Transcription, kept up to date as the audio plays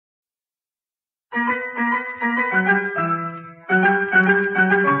And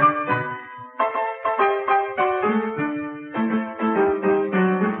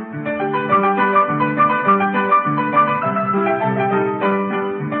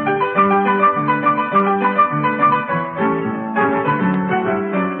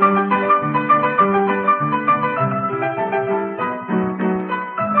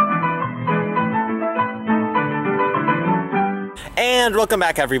welcome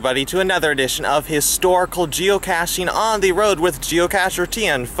back, everybody, to another edition of Historical Geocaching on the Road with Geocacher T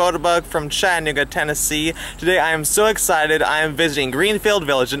and Photobug from Chattanooga, Tennessee. Today I am so excited. I am visiting Greenfield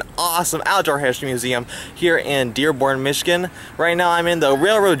Village, an awesome outdoor history museum here in Dearborn, Michigan. Right now I'm in the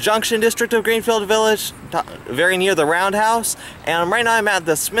Railroad Junction district of Greenfield Village, very near the Roundhouse, and right now I'm at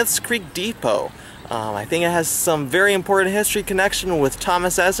the Smiths Creek Depot. I think it has some very important history connection with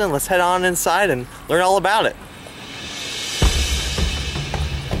Thomas Edison. Let's head on inside and learn all about it.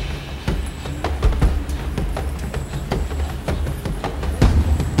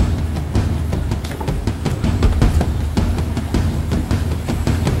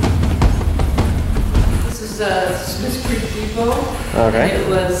 Smiths Creek Depot. Okay. It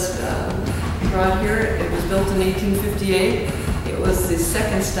was brought here. It was built in 1858. It was the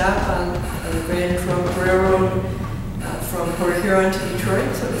second stop on the Grand Trunk Railroad from Port Huron to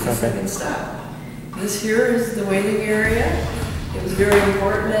Detroit, so it was the second stop. This here is the waiting area. It was very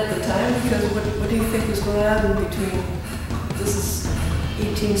important at the time because what do you think was going on in between? This is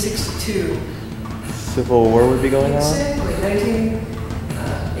 1862. Civil War would be going on? Exactly.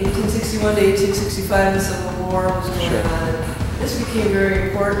 1861 to 1865, the Civil War was going on. This became very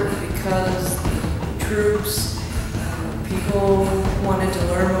important because the troops, people wanted to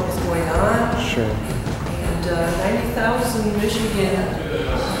learn what was going on. Sure. And 90,000 Michigan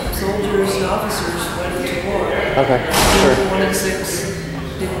soldiers and officers went into war. Okay. Sure. 1 in 6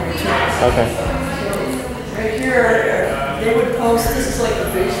 didn't return. Okay. Right here, they would post, this is like a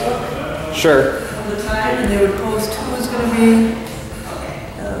Facebook. Sure. All the time, and they would post who was going to be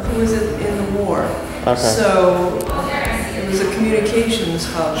who was in the war. Okay. So it was a communications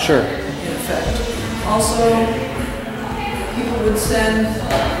hub. Sure. In effect. Also, people would send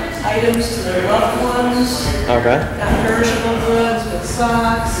items to their loved ones. Okay. Not perishable goods, but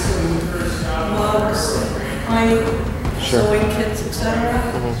socks and mugs, pipe, sewing kits, etc.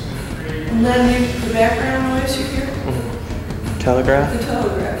 And then the background noise you hear? Telegraph? The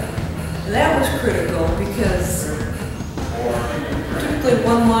telegraph. And that was critical because typically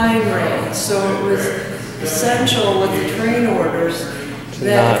one line ran, so it was essential with the train orders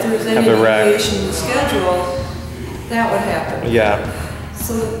that if there was any deviation in the schedule, that would happen. Yeah.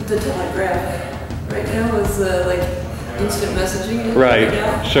 So the telegraph right now is like instant messaging. Right.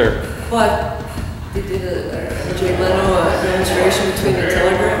 Sure. But they did a Jay Leno demonstration between the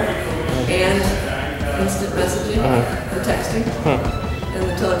telegraph and instant messaging or texting, and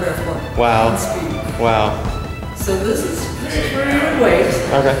the telegraph won. Wow. Speed. Wow. So this is where you would wait.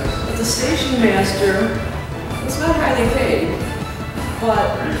 Okay. But the station master was not highly paid,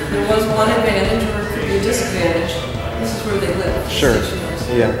 but there was one advantage or it could be a disadvantage. This is where they lived. Sure. The station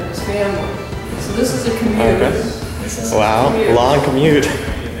master, yeah. His family. So this is a commute. Okay. This is wow. A commute. Long commute.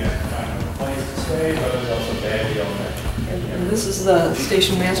 And this is the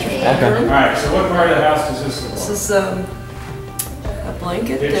station master's bedroom. All right. So what part of the house does this look like? This is a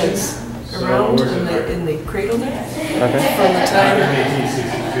blanket that's around in the cradle there. Okay. From the time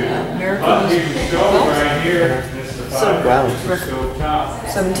America was built. Right here. So, wow.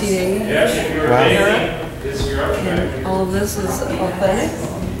 1780. Wow. And all of this is authentic.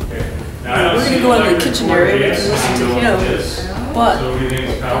 We're going to go into the kitchen area, we can listen to him, but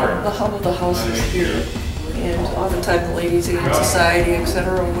the hub of the house is here. And oftentimes the ladies in society,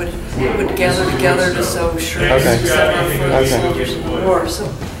 etc., would gather together to sew shirts, etc., for the soldiers in the war. So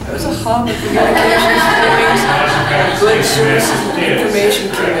it was a hub of communications, things, good services, and information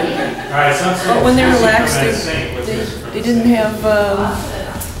came in. But when they relaxed, they didn't have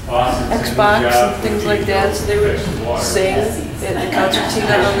Xbox and things like that, so they would sing. They had the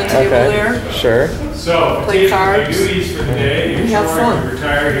concertina on the table there. Sure. Play cards and have fun.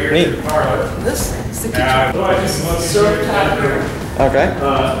 Neat. This is the kitchen. This is the stove top here. Okay.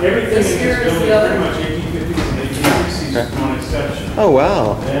 This here is the oven. Oh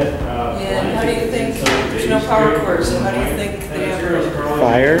wow. And how do you think, there's no power cords, so how do you think they ever?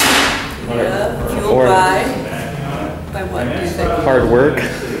 Fire? Yeah, fueled by what do you think? Hard work?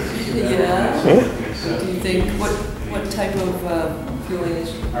 Yeah. Do you think, what type of fueling is?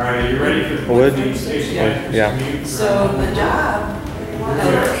 Alright, are you ready for the wood? Yeah. So the job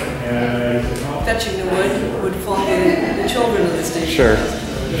of fetching the wood would fall to the children of the station. Sure.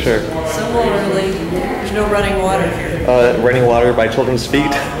 Sure. Similarly, there's no running water here. Raining water by children's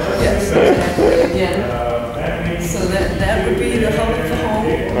feet. Yes, exactly. Again. So that would be the hub of the home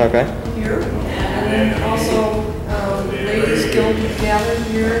here. And then also, ladies guild gathered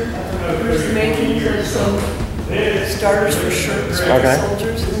here. Here's the makings of some starters for shirts for the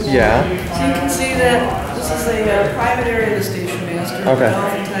soldiers. Yeah. So you can see that this is a private area of the station master. And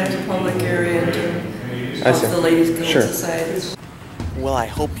oftentimes a public area of the ladies guild society. Well, I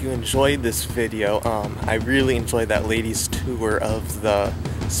hope you enjoyed this video. I really enjoyed that ladies tour of the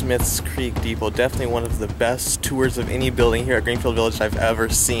Smiths Creek Depot. Definitely one of the best tours of any building here at Greenfield Village I've ever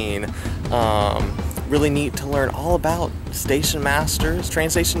seen. Really neat to learn all about station masters, train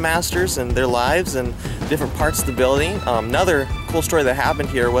station masters, and their lives and different parts of the building. Another cool story that happened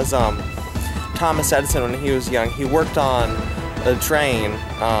here was Thomas Edison, when he was young, he worked on a train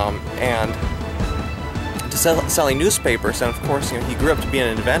and selling newspapers, and of course, you know, he grew up to be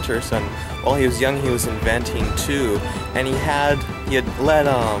an inventor. So while he was young, he was inventing too, and he had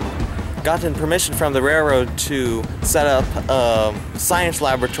gotten permission from the railroad to set up a science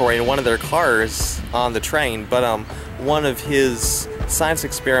laboratory in one of their cars on the train. But one of his science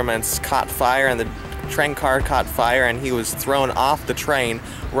experiments caught fire, and the train car caught fire, and he was thrown off the train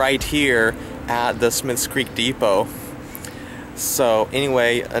right here at the Smiths Creek Depot. So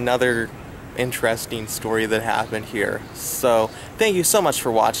anyway, another interesting story that happened here. So thank you so much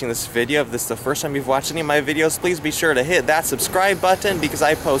for watching this video. If this is the first time you've watched any of my videos, please be sure to hit that subscribe button, because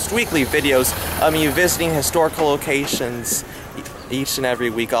I post weekly videos of me visiting historical locations each and every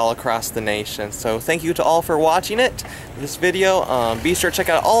week all across the nation. So thank you to all for watching this video. Be sure to check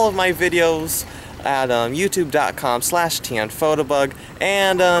out all of my videos at youtube.com/tnphotobug.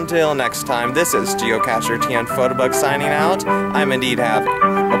 And until next time, this is Geocacher TN Photobug signing out. I'm indeed having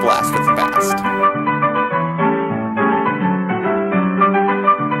a blast with the past.